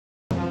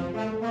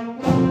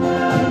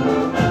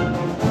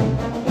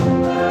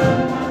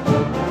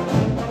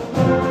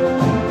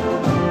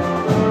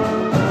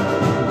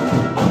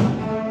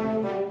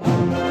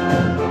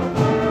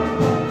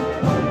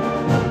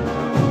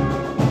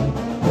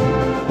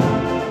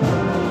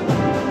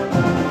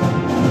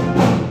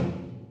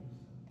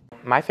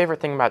My favorite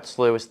thing about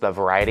SLU is the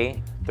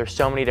variety. There's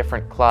so many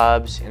different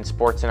clubs and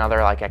sports and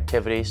other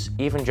activities.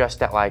 Even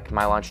just at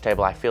my lunch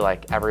table, I feel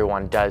like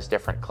everyone does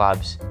different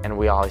clubs and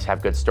we always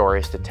have good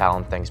stories to tell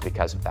and things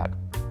because of that.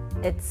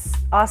 It's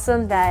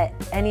awesome that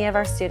any of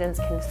our students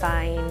can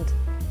find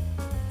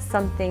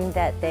something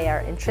that they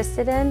are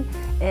interested in.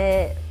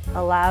 It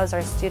allows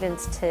our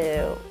students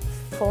to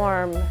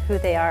form who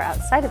they are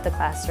outside of the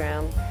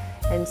classroom,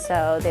 and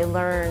so they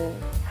learn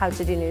how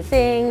to do new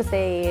things.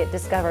 They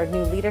discover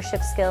new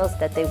leadership skills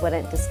that they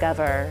wouldn't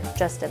discover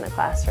just in the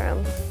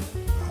classroom.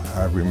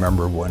 I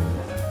remember when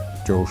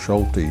Joe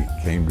Schulte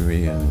came to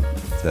me and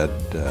said,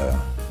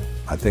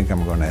 I think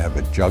I'm going to have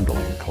a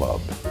juggling club.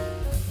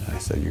 I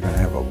said, you're going to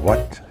have a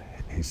what?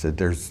 He said,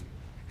 there's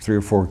 3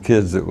 or 4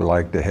 kids that would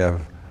like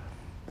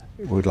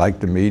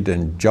to meet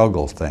and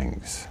juggle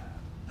things.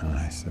 And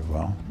I said,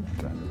 well,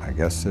 I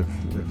guess if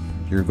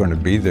you're going to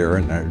be there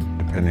and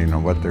depending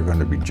on what they're going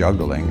to be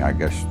juggling, I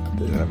guess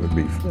that would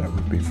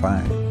be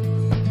fine.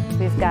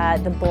 We've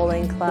got the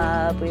bowling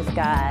club, we've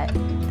got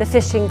the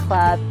fishing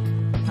club,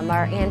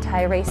 our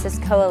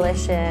anti-racist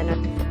coalition,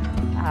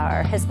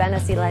 our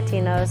Hispanos y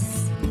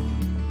Latinos.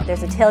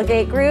 There's a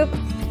tailgate group,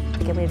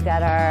 and we've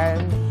got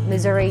our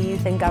Missouri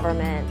Youth in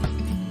Government,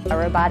 our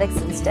robotics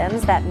and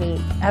STEMs that meet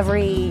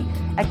every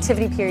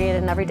activity period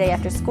and every day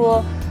after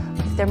school.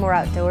 If they're more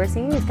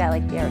outdoorsy, we've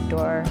got the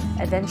Outdoor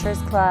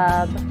Adventures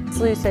Club,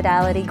 SLU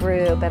Sodality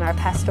Group, and our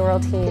pastoral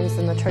teams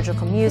and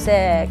liturgical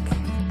music,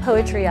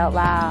 Poetry Out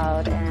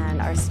Loud,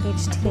 and our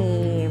speech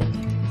team.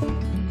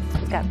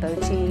 We've got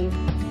Bochi.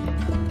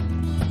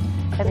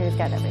 I mean, we've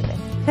got everything.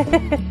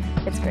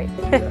 It's great.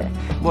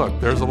 Look,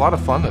 there's a lot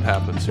of fun that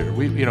happens here.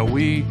 We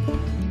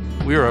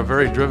are a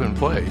very driven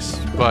place,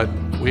 but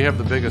we have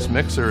the biggest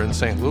mixer in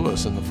St.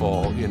 Louis in the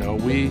fall.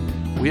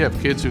 We have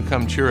kids who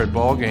come cheer at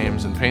ball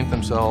games and paint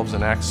themselves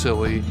and act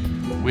silly.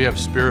 We have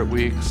spirit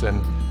weeks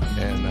and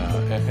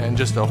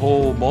just a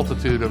whole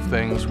multitude of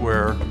things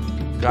where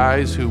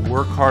guys who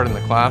work hard in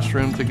the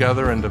classroom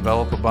together and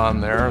develop a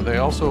bond there, they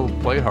also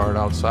play hard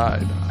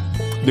outside.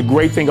 The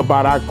great thing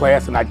about our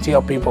class, and I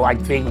tell people, I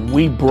think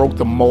we broke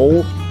the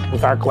mold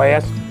with our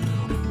class.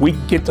 We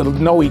get to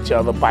know each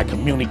other by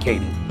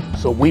communicating.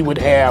 So we would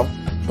have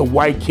the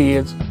white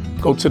kids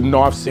go to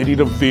North City,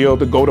 to Ville,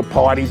 to go to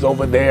parties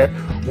over there.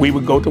 We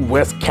would go to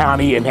West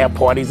County and have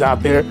parties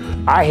out there.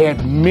 I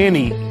had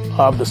many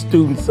of the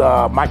students,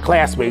 my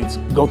classmates,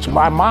 go to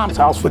my mom's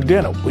house for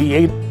dinner. We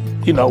ate,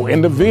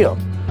 in the Ville.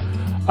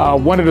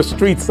 One of the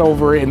streets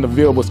over in the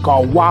Ville was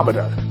called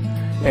Wabada.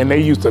 And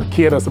they used to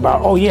kid us about,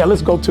 oh yeah,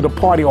 let's go to the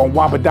party on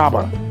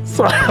Wabadaba.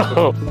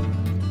 So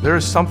there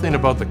is something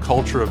about the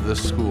culture of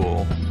this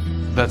school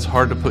that's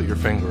hard to put your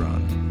finger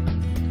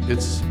on.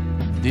 It's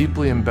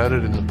deeply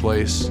embedded in the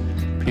place.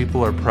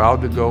 People are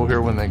proud to go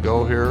here when they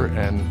go here,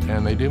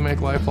 and they do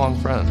make lifelong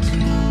friends.